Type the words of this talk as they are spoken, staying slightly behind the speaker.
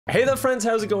Hey there friends,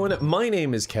 how's it going? My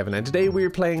name is Kevin and today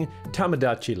we're playing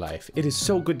Tomodachi Life. It is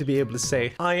so good to be able to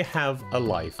say, I have a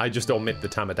life. I just omit the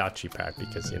Tomodachi part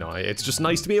because, you know, it's just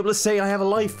nice to be able to say I have a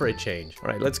life for a change.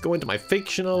 Alright, let's go into my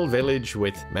fictional village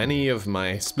with many of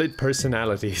my split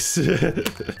personalities.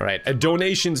 Alright,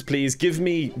 donations please. Give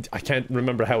me, I can't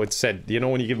remember how it's said. You know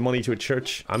when you give money to a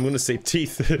church? I'm gonna say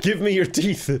teeth. Give me your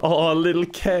teeth. Oh, little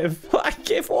Kev. I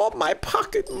give all my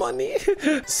pocket money.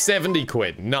 70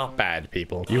 quid. Not bad,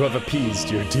 people. You have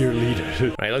appeased your dear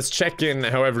leader. Right, let's check in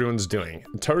how everyone's doing.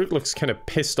 Turk looks kind of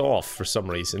pissed off for some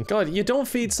reason. God, you don't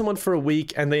feed someone for a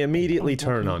week and they immediately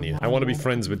turn on you. I want to be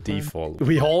friends with Default.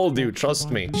 We all do,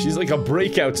 trust me. She's like a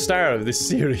breakout star of this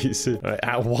series.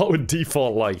 Right, what would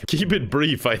Default like? Keep it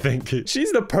brief, I think.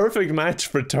 She's the perfect match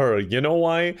for Turk. You know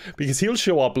why? Because he'll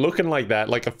show up looking like that,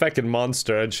 like a feckin'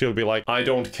 monster, and she'll be like, I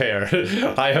don't care.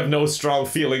 I have no strong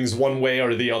feelings one way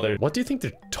or the other. What do you think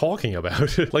they're talking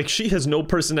about? Like, she has no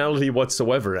personality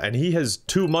whatsoever, and he has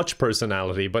too much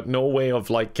personality, but no way of,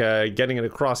 like, getting it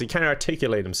across. He can't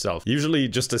articulate himself. Usually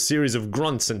just a series of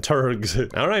grunts and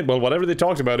turgs. Alright, well, whatever they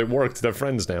talked about, it worked. They're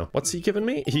friends now. What's he giving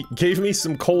me? He gave me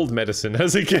some cold medicine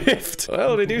as a gift.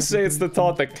 Well, they do say it's the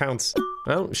thought that counts.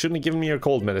 Well, shouldn't have given me your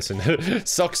cold medicine.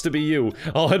 Sucks to be you.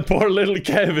 Oh, and poor little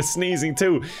Kev is sneezing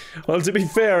too. Well, to be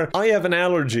fair, I have an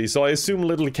allergy, so I assume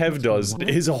little Kev does.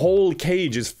 His whole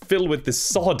cage is filled with this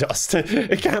sawdust.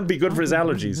 It can't be good for his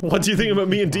allergies. What do you think about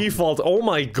me and Default? Oh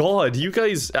my god, you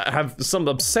guys have some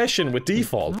obsession with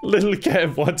Default. Little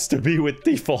Kev wants to be with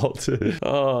Default.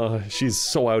 Oh, she's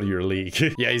so out of your league.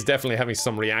 Yeah, he's definitely having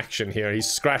some reaction here. He's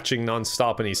scratching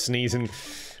non-stop and he's sneezing.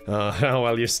 Oh,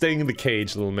 well, you're staying in the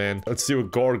cage, little man. Let's see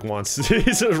what Gorg wants.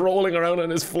 He's just rolling around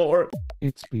on his floor.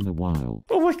 It's been a while.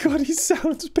 Oh my god, he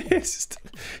sounds pissed.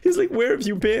 He's like, where have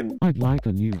you been? I'd like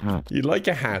a new hat. You'd like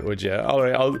a hat, would you?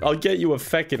 Alright, I'll get you a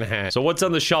feckin' hat. So what's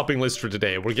on the shopping list for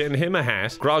today? We're getting him a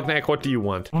hat. Grognak, what do you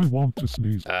want? I want to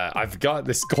sneeze. I've got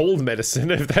this cold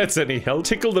medicine, if that's any help.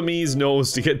 Tickle the me's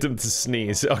nose to get them to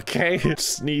sneeze, okay?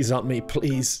 Sneeze on me,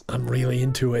 please. I'm really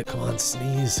into it. Come on,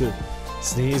 sneeze.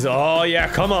 Sneeze. Oh, yeah,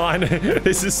 come on.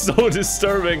 This is so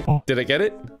disturbing. Did I get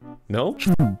it? No?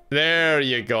 There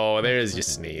you go. There's your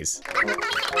sneeze.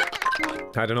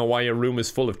 I don't know why your room is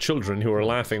full of children who are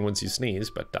laughing once you sneeze,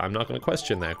 but I'm not going to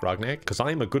question that, Grognak, because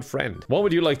I'm a good friend. What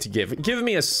would you like to give? Give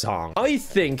me a song. I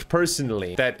think,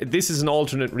 personally, that this is an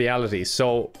alternate reality,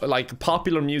 so, like,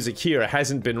 popular music here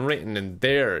hasn't been written in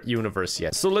their universe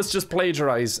yet. So let's just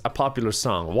plagiarize a popular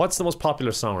song. What's the most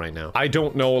popular song right now? I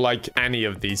don't know, like, any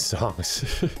of these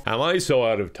songs. Am I so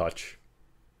out of touch?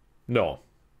 No.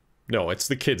 No, it's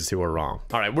the kids who are wrong.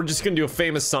 Alright, we're just gonna do a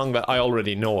famous song that I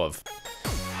already know of.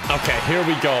 Okay, here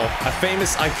we go. A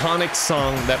famous, iconic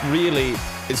song that really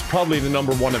is probably the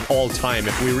 #1 of all time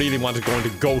if we really want to go into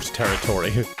GOAT territory.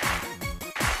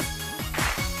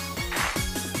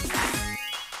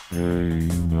 Hey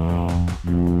now,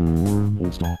 you're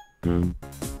all stop, go,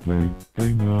 play,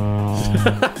 hey now.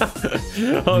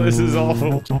 Oh, this is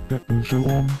awful. Stop, get the show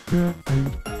on, get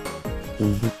paid. All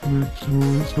the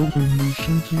glitters go in the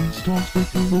shooting stars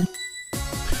with the rope.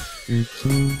 It's a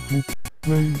good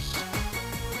place.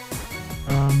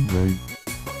 And they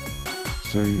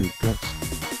say it gets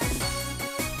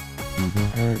to the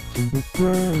head, to the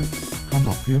bread. Come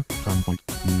up here and fight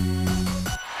me.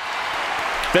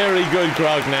 Very good,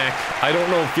 Grognak. I don't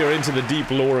know if you're into the deep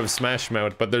lore of Smash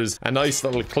Mouth, but there's a nice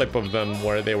little clip of them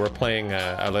where they were playing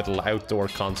a little outdoor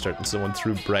concert and someone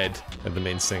threw bread at the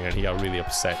main singer and he got really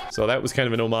upset. So that was kind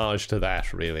of an homage to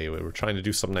that, really. We were trying to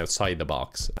do something outside the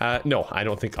box. No, I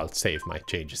don't think I'll save my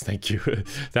changes, thank you.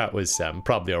 That was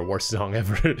probably our worst song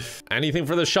ever. Anything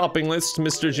for the shopping list,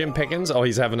 Mr. Jim Pickens? Oh,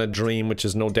 he's having a dream, which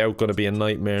is no doubt going to be a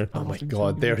nightmare. Oh my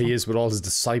god, there he is with all his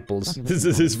disciples. This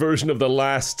is his version of the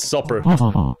Last Supper.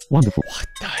 Wonderful. What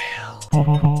the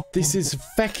hell? This is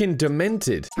feckin'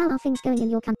 demented. How are things going in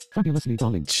your country? Fabulously,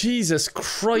 darling. Jesus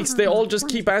Christ, they all just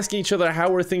keep asking each other,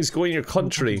 how are things going in your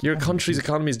country? Your country's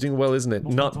economy is doing well, isn't it?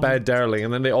 Not bad, darling.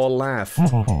 And then they all laugh.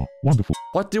 Wonderful.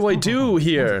 What do I do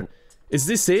here? Is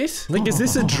this it? Like, is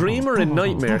this a dream or a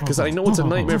nightmare? Because I know it's a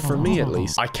nightmare for me, at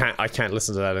least. I can't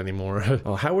listen to that anymore.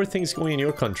 Oh, how are things going in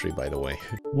your country, by the way?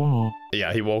 Wow.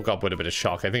 Yeah, he woke up with a bit of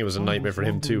shock. I think it was a nightmare for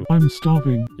him, too. I'm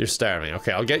starving. You're starving.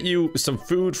 Okay, I'll get you some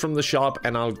food from the shop,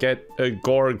 and I'll get a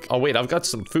Gorg. Oh, wait, I've got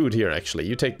some food here, actually.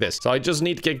 You take this. So I just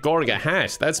need to get Gorg a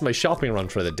hat. That's my shopping run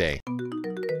for the day.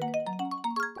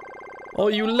 Oh,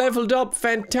 you leveled up.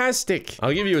 Fantastic.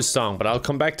 I'll give you a song, but I'll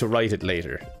come back to write it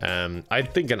later. I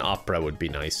think an opera would be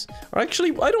nice. Or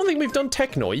actually, I don't think we've done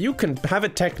techno. You can have a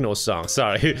techno song.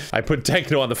 Sorry, I put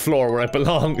techno on the floor where it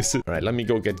belongs. All right, let me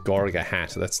go get Gorg a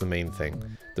hat. That's the main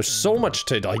thing. There's so much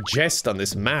to digest on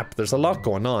this map. There's a lot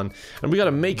going on. And we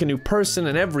gotta make a new person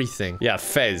and everything. Yeah,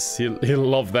 Fez. He'll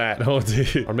love that. Oh,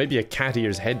 dude. Or maybe a cat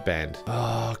ears headband.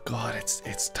 Oh, God.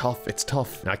 It's tough. It's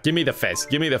tough. Now, give me the Fez.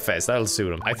 Give me the Fez. That'll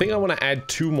suit him. I think I want to add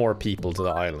 2 more people to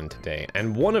the island today.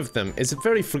 And one of them is a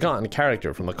very forgotten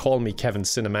character from the Call Me Kevin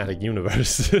cinematic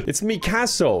universe. It's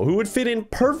Mikasa, who would fit in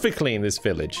perfectly in this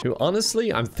village. Who,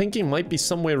 honestly, I'm thinking might be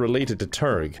some way related to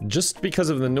Turg. Just because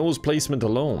of the nose placement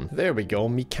alone. There we go.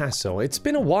 Mikasa. It's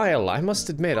been a while, I must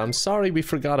admit. I'm sorry we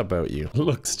forgot about you.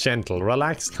 Looks gentle,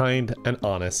 relaxed, kind, and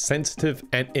honest, sensitive,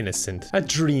 and innocent. A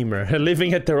dreamer,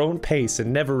 living at their own pace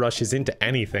and never rushes into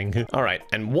anything. Alright,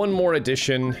 and one more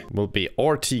addition will be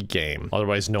Orty Game,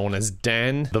 otherwise known as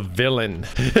Dan the Villain.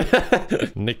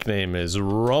 Nickname is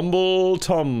Rumble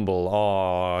Tumble.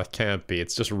 Aw, it can't be.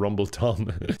 It's just Rumble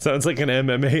Tum. Sounds like an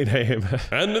MMA name.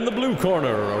 And in the blue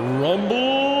corner,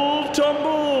 Rumble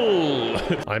Tumble.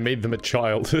 I made them a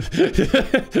child.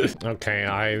 Okay,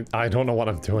 I don't know what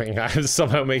I'm doing. I'm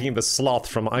somehow making the sloth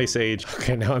from Ice Age.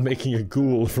 Okay, now I'm making a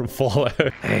ghoul from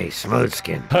Fallout. Hey,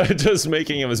 Smoothskin. I'm just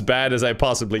making him as bad as I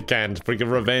possibly can to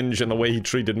give revenge on the way he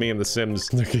treated me in The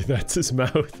Sims. Look, that's his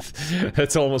mouth.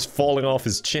 That's almost falling off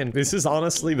his chin. This is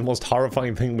honestly the most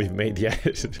horrifying thing we've made yet.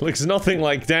 It looks nothing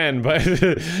like Dan, but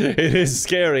it is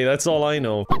scary. That's all I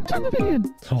know.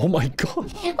 Oh my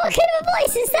God. What kind of a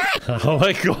voice is that? Oh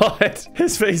my God.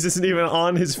 His face isn't even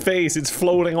on his face. It's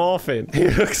floating off it. He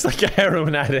looks like a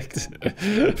heroin addict.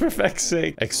 For feck's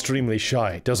sake. Extremely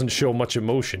shy. Doesn't show much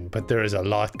emotion, but there is a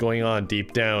lot going on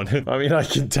deep down. I mean, I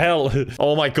can tell.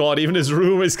 Oh my God, even his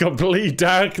room is complete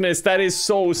darkness. That is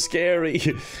so scary.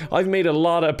 I've made a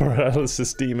lot of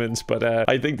paralysis demons, but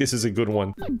I think this is a good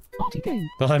one. I'm Orty Game.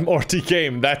 I'm Orty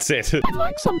Game. That's it. I'd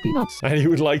like some peanuts. And you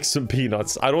would like some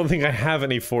peanuts. I don't think I have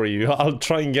any for you. I'll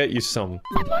try and get you some.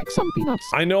 I'd like some peanuts.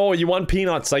 I know, you want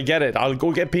peanuts. I get it. I'll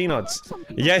go get peanuts.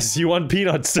 Yes, you want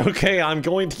peanuts. Okay, I'm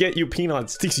going to get you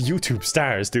peanuts. These YouTube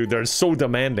stars, dude, they're so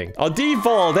demanding. Oh,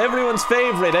 Default, everyone's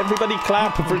favorite. Everybody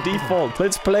clap for Default.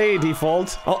 Let's play,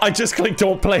 Default. Oh, I just clicked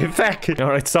don't play. Feck.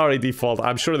 Alright, sorry, Default.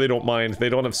 I'm sure they don't mind. They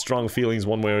don't have strong feelings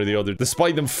one way or the other.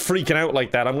 Despite them freaking out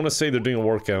like that, I'm gonna say they're doing a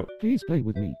workout. Please play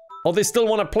with me. Oh, they still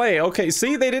want to play. Okay,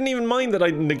 see, they didn't even mind that I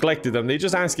neglected them. They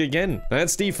just ask again.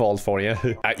 That's Default for you.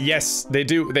 Yes, they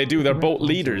do. They do. They're both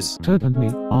leaders. Turd and me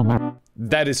are married.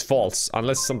 That is false,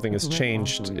 unless something has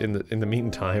changed in the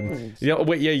meantime. Yeah,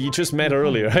 wait, yeah, you just met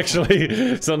earlier,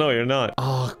 actually. So no, you're not.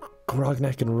 Oh,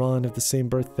 Grognak and Ron have the same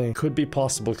birthday. Could be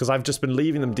possible, because I've just been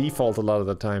leaving them Default a lot of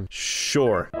the time.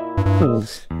 Sure.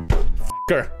 False.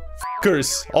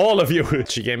 Fuckers, all of you.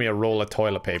 She gave me a roll of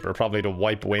toilet paper, probably to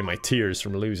wipe away my tears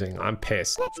from losing. I'm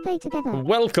pissed. Let's play together.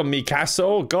 Welcome,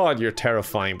 Mikasa. God, you're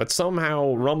terrifying, but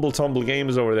somehow Rumble Tumble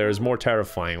Games over there is more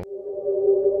terrifying.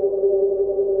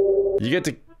 You get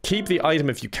to keep the item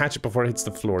if you catch it before it hits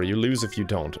the floor. You lose if you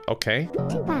don't. Okay.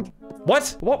 Too bad.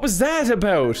 What? What was that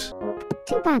about?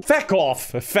 Too bad. Feck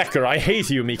off! Fecker, I hate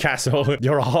you, Mikasa.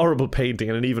 You're a horrible painting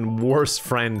and an even worse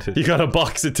friend. You got a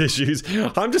box of tissues.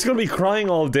 I'm just gonna be crying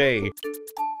all day.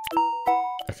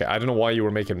 Okay, I don't know why you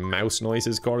were making mouse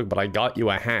noises, Gorg, but I got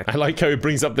you a hat. I like how he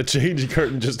brings up the changing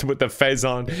curtain just to put the fez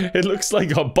on. It looks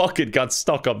like a bucket got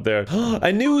stuck up there.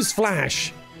 A news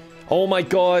flash! Oh my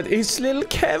God, is little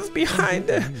Kev behind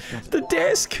the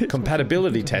desk?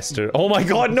 Compatibility tester. Oh my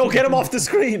God, no, get him off the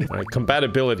screen. All right,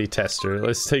 compatibility tester.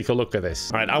 Let's take a look at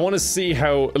this. All right, I want to see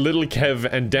how little Kev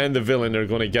and Dan the Villain are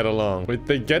going to get along. Wait,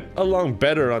 they get along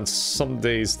better on some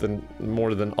days than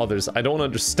more than others. I don't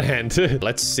understand.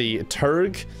 Let's see,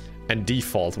 Turg and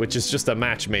Default, which is just a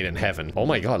match made in heaven. Oh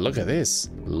my God, look at this.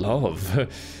 Love.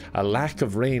 A lack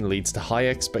of rain leads to high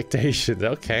expectations.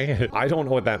 Okay. I don't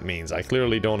know what that means. I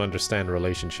clearly don't understand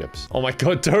relationships. Oh my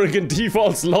God, Turg and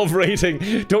Default's love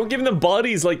rating. Don't give them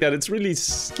bodies like that. It's really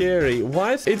scary.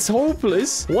 What? It's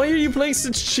hopeless. Why are you playing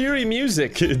such cheery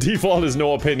music? Default has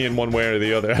no opinion one way or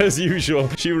the other. As usual,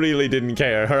 she really didn't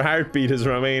care. Her heartbeat has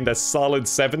remained a solid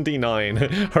 79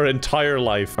 her entire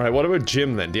life. All right, what about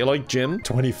Jim then? Do you like Jim?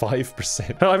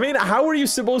 25%. I mean, how are you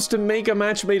supposed to make a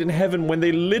match made in heaven when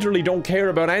they literally don't care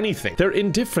about anything? anything. They're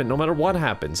indifferent no matter what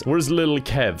happens. Where's little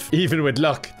Kev? Even with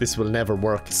luck, this will never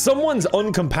work. Someone's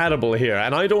uncompatible here,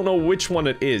 and I don't know which one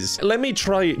it is. Let me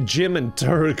try Jim and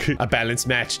Turk. A balanced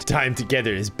match. Time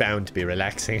together is bound to be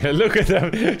relaxing. Look at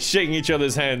them shaking each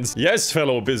other's hands. Yes,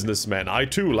 fellow businessmen. I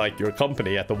too like your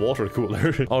company at the water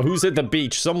cooler. Oh, who's at the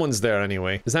beach? Someone's there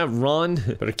anyway. Is that Ron?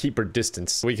 Better keep her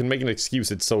distance. We can make an excuse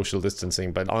it's social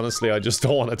distancing, but honestly, I just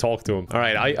don't want to talk to him. All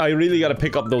right, I really gotta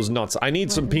pick up those nuts. I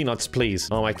need some peanuts, please.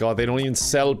 Oh my god, they don't even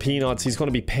sell peanuts. He's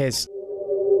gonna be pissed.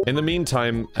 In the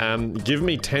meantime, give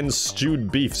me 10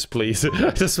 stewed beefs, please. I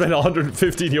just spent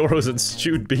 115 euros on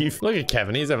stewed beef. Look at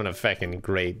Kevin, he's having a fucking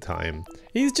great time.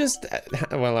 He's just,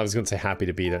 well, I was gonna say happy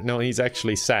to be there. No, he's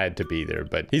actually sad to be there,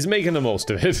 but he's making the most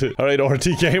of it. All right,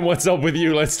 RT Game, what's up with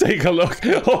you? Let's take a look.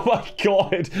 Oh my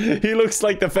god, he looks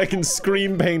like the fucking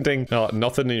Scream painting. No,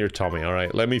 nothing in your tummy. All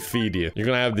right, let me feed you. You're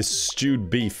gonna have this stewed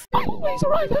beef. I always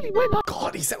arrive early when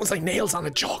God, he sounds like nails on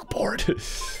a chalkboard.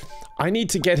 I need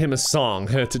to get him a song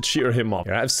to cheer him up.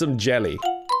 Here, have some jelly.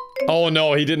 Oh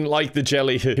no, he didn't like the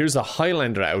jelly. Here's a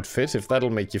Highlander outfit, if that'll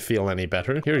make you feel any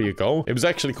better. Here you go. It was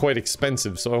actually quite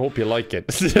expensive, so I hope you like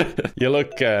it. You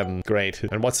look, great.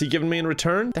 And what's he giving me in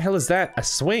return? The hell is that? A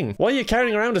swing? Why are you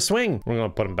carrying around a swing? We're gonna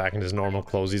put him back in his normal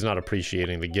clothes. He's not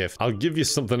appreciating the gift. I'll give you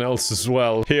something else as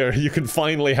well. Here, you can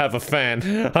finally have a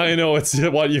fan. I know it's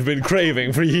what you've been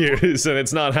craving for years, and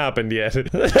it's not happened yet.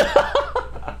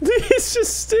 He's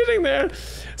just sitting there,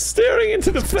 staring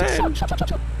into the fan.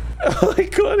 Oh my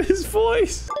god, his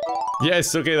voice.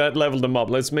 Yes, okay, that leveled him up.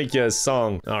 Let's make you a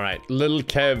song. Alright, Little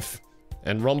Kev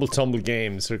and Rumble Tumble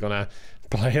Games are gonna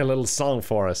play a little song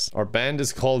for us. Our band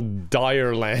is called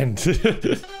Direland.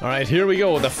 Alright, here we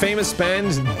go. The famous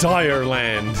band,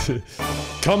 Direland.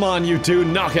 Come on, you two,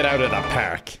 knock it out of the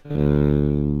park.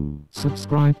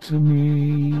 Subscribe to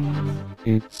me.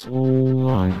 It's all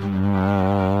I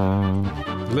have.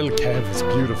 Little Kev is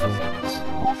beautiful.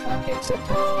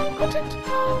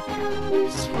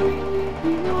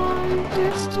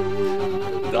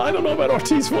 I don't know about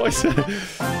RT's voice.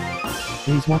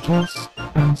 Please watch us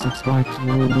and subscribe to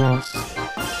all of us.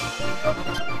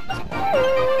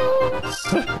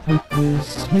 Hope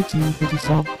this makes you pretty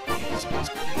sub.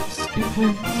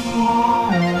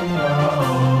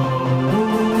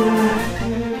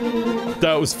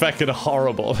 That was fucking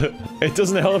horrible. It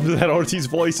doesn't help that RT's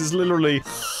voice is literally...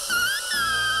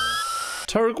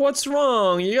 Turk, what's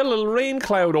wrong? You got a little rain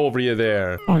cloud over you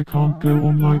there. I can't go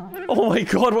on like... Oh my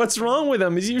god, what's wrong with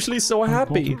him? He's usually so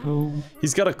happy.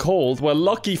 He's got a cold. Well,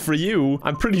 lucky for you,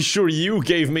 I'm pretty sure you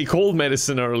gave me cold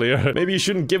medicine earlier. Maybe you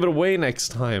shouldn't give it away next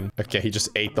time. Okay, he just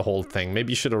ate the whole thing.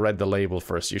 Maybe you should have read the label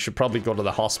first. You should probably go to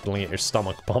the hospital and get your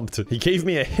stomach pumped. He gave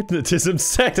me a hypnotism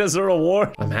set as a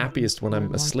reward. I'm happiest when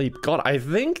I'm asleep. God, I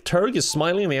think Turk is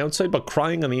smiling on the outside but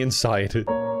crying on the inside.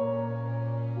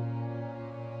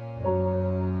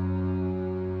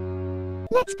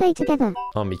 Let's play together.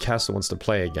 Oh, Mikasa wants to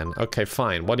play again. Okay,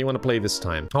 fine. What do you want to play this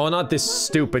time? Oh, not this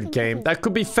stupid game. That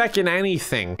could be feckin'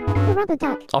 anything. The rubber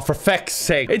duck. Oh, for feck's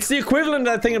sake. It's the equivalent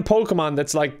of that thing in Pokemon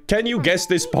that's like, can you guess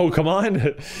this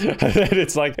Pokemon? And then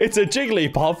it's like, it's a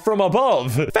Jigglypuff from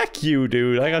above. Feck you,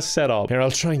 dude. I got set up. Here,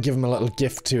 I'll try and give him a little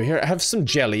gift too. Here, have some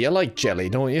jelly. I like jelly,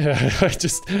 don't you? I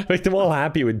just make them all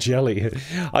happy with jelly.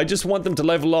 I just want them to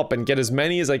level up and get as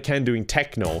many as I can doing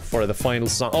techno for the final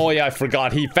song. Oh yeah, I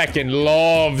forgot. He feckin'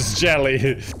 loves jelly.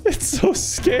 It's so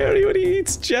scary when he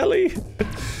eats jelly.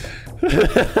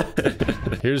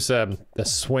 Here's the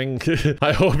swing.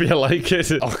 I hope you like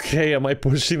it. Okay, am I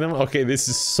pushing them? Okay, this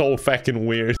is so fucking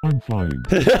weird. I'm fine.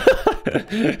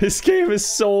 This game is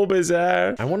so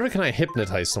bizarre. I wonder, can I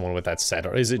hypnotize someone with that set,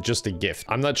 or is it just a gift?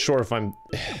 I'm not sure if I'm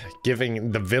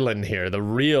giving the villain here, the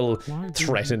real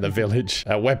threat in the village,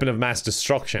 a weapon of mass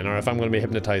destruction, or if I'm going to be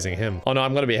hypnotizing him. Oh no,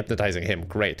 I'm going to be hypnotizing him.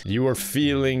 Great. You are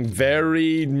feeling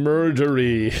very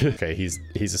murdery. Okay,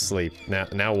 he's asleep.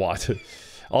 Now what?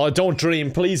 Oh, don't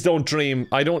dream. Please don't dream.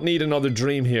 I don't need another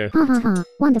dream here. Ha ha ha.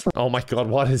 Wonderful. Oh my god,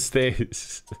 what is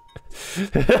this?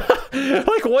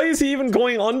 Like, why is he even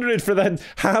going under it for that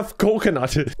half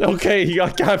coconut? Okay, he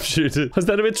got captured. Was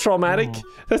that a bit traumatic?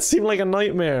 That seemed like a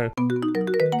nightmare.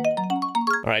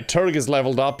 Alright, Turg is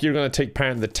leveled up. You're gonna take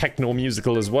part in the techno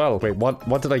musical as well. Wait,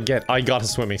 what did I get? I got a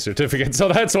swimming certificate, so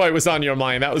that's why it was on your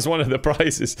mind. That was one of the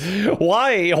prizes.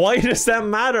 Why? Why does that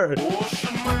matter?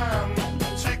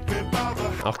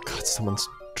 Oh god, someone's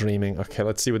dreaming. Okay,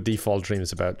 let's see what default dream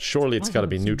is about. Surely it's gotta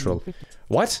be neutral.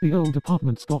 What? The old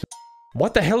apartment's got...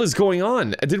 What the hell is going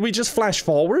on? Did we just flash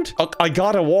forward? Oh, I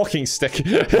got a walking stick.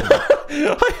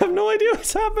 I have no idea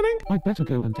what's happening. I'd better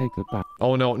go and take it back.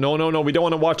 Oh no, no, no, no, we don't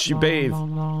want to watch you bathe.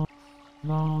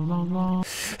 La la la.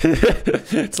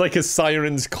 It's like a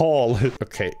siren's call.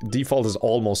 Okay, default is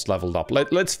almost leveled up.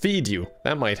 Let's feed you.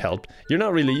 That might help. You're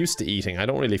not really used to eating. I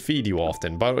don't really feed you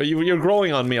often, but you're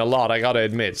growing on me a lot, I gotta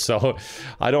admit, so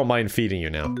I don't mind feeding you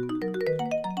now.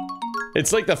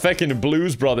 It's like the feckin'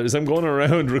 Blues Brothers. I'm going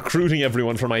around recruiting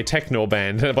everyone for my techno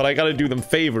band, but I gotta do them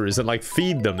favors and like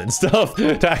feed them and stuff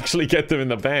to actually get them in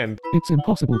the band. It's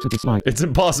impossible to dislike. It's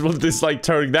impossible to dislike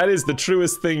Turg. That is the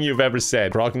truest thing you've ever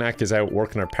said. Grognak is out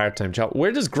working her part-time job.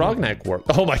 Where does Grognak work?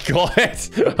 Oh my god.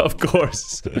 Of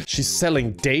course. She's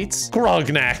selling dates?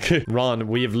 Grognak. Ron,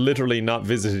 we have literally not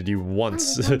visited you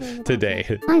once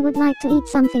today. I would like to eat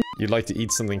something. You'd like to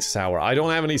eat something sour. I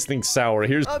don't have anything sour.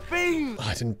 Here's a bean.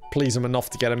 I didn't please him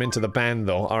enough to get him into the band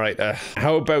though. All right,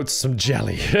 how about some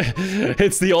jelly?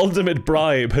 It's the ultimate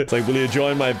bribe. It's like, will you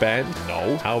join my band?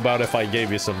 No. How about if I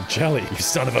gave you some jelly? You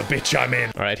son of a bitch, I'm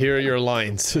in. All right, here are your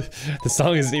lines. The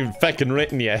song isn't even feckin'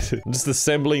 written yet. I'm just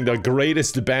assembling the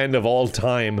greatest band of all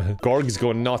time. Gorg's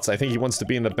going nuts. I think he wants to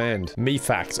be in the band. Me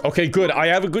facts. Okay, good. I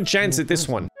have a good chance at this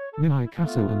one.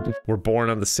 We're born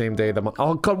on the same day.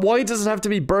 Oh god, why does it have to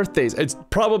be birthdays? It's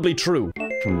probably true.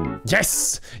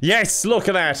 Yes! Yes! Look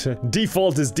at that!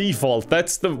 Default is default.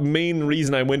 That's the main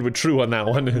reason I went with true on that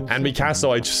one. And Mikasa,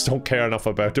 I just don't care enough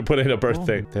about to put in a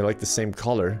birthday. They like the same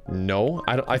color. No,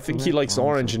 I think he likes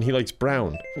orange and he likes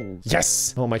brown.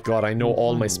 Yes! Oh my god, I know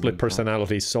all my split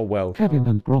personalities so well. Kevin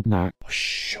and Grognak. Oh,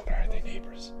 sugar, are they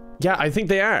neighbors? Yeah, I think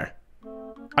they are.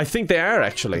 I think they are,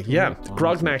 actually. Yeah,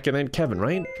 Grognak and then Kevin,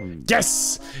 right?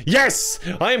 Yes! Yes!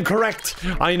 I am correct!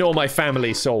 I know my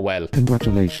family so well.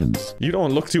 Congratulations. You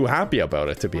don't look too happy about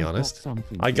it, to be honest.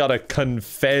 I gotta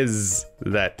confess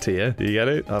that to you. Do you get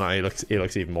it? Oh no, he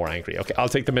looks even more angry. Okay, I'll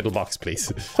take the middle box,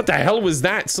 please. What the hell was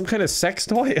that? Some kind of sex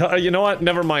toy? You know what?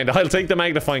 Never mind. I'll take the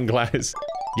magnifying glass.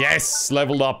 Yes,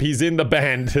 leveled up. He's in the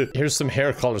band. Here's some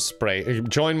hair color spray.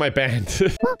 Join my band.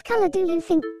 What color do you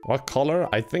think? What color?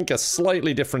 I think a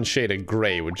slightly different shade of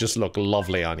gray would just look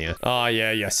lovely on you. Oh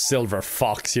yeah, you silver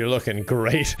fox. You're looking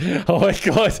great. Oh my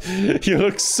god. You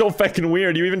look so fucking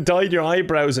weird. You even dyed your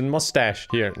eyebrows and mustache.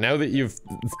 Here, now that you've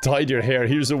dyed your hair,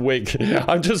 here's a wig.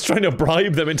 I'm just trying to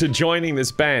bribe them into joining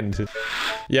this band.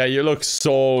 Yeah, you look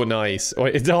so nice.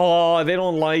 Oh, they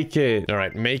don't like it. All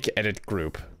right, make edit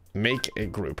group. Make a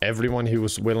group. Everyone who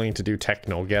was willing to do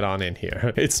techno, get on in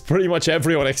here. It's pretty much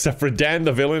everyone except for Dan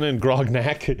the Villain and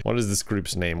Grognak. What is this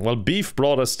group's name? Well, Beef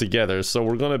brought us together, so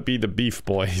we're gonna be the Beef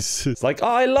Boys. It's like, oh,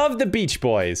 I love the Beach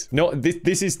Boys. No,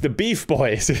 this is the Beef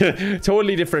Boys.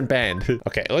 Totally different band.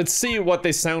 Okay, let's see what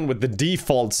they sound with the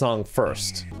default song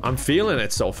first. I'm feeling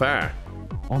it so far.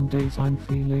 On days I'm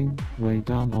feeling way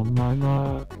down on my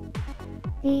luck.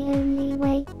 The only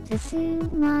way to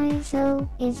soothe my soul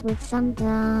is with some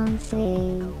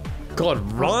dancing. God,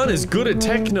 Ron is good at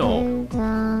techno.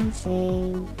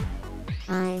 Dancing.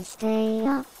 I stay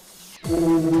up.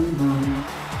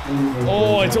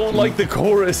 Oh, I don't like the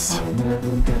chorus.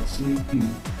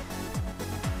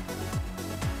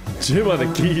 Jim on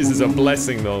the keys is a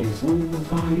blessing, though. No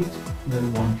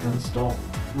one can stop.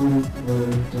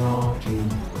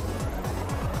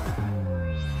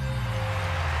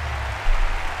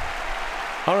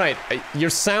 Alright, your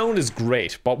sound is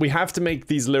great, but we have to make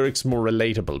these lyrics more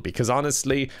relatable because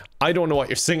honestly, I don't know what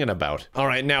you're singing about.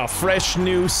 Alright, now, fresh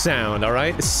new sound,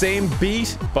 alright? Same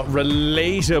beat, but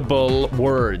relatable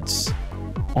words.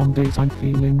 On days I'm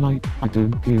feeling like I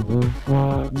don't give a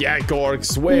fuck. Yeah, Gorg,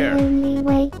 swear. The only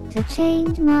way to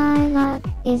change my luck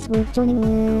is with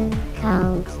joining the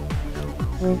cult.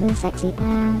 With a sexy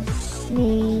ass.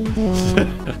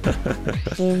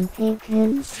 Jim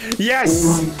Pickens. Yes!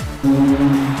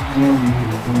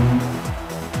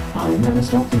 I never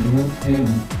stopped to love him.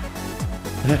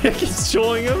 He's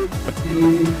showing him.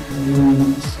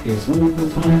 Is all the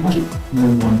time.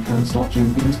 No one can stop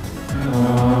Jim Pickens.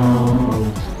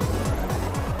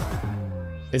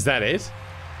 Is that it?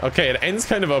 Okay, it ends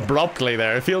kind of abruptly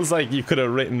there. It feels like you could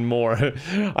have written more.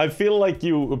 I feel like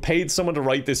you paid someone to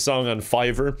write this song on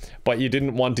Fiverr, but you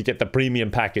didn't want to get the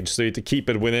premium package, so you had to keep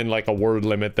it within like a word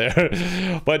limit there.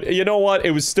 But you know what?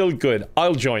 It was still good.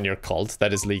 I'll join your cult.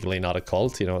 That is legally not a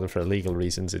cult. You know, for legal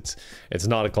reasons, it's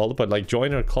not a cult, but like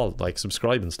join our cult, like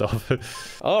subscribe and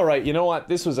stuff. All right, you know what?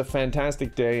 This was a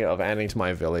fantastic day of adding to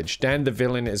my village. Dan the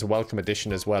Villain is a welcome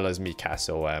addition as well as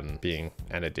Mikasa being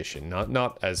an addition.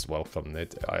 Not as welcome.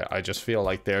 I just feel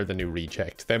like they're the new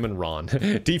reject. Them and Ron.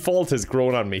 Default has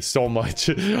grown on me so much.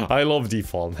 I love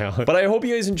Default now. But I hope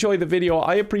you guys enjoyed the video.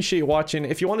 I appreciate watching.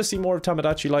 If you want to see more of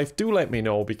Tomodachi Life, do let me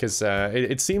know, because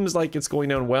it seems like it's going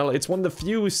down well. It's one of the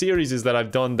few series that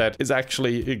I've done that is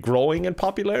actually growing in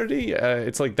popularity.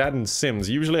 It's like that in Sims.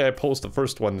 Usually I post the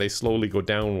first one, they slowly go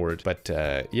downward. But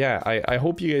yeah, I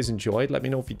hope you guys enjoyed. Let me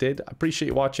know if you did. I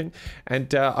appreciate watching. And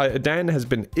Dan has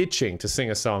been itching to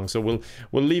sing a song, so we'll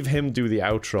leave him do the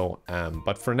outro.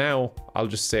 But for now, I'll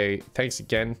just say thanks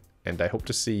again, and I hope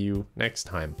to see you next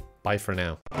time. Bye for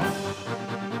now.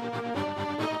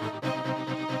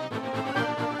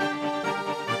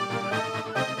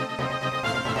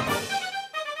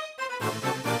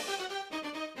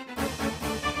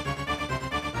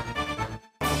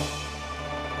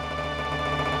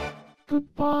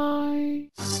 Goodbye,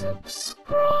 subscribe.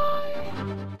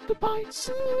 Goodbye,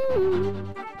 subscribe.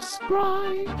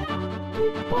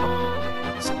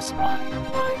 Goodbye, subscribe.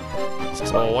 Like,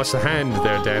 subscribe. Oh, watch the hand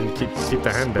there, Dan. Keep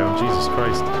the hand down. Jesus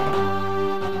Christ.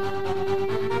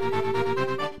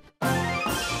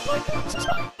 Like,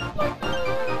 subscribe. Like,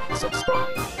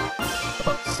 subscribe.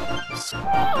 Goodbye,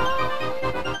 subscribe.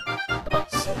 Goodbye,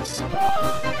 subscribe.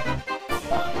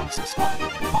 Goodbye, subscribe.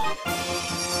 Goodbye.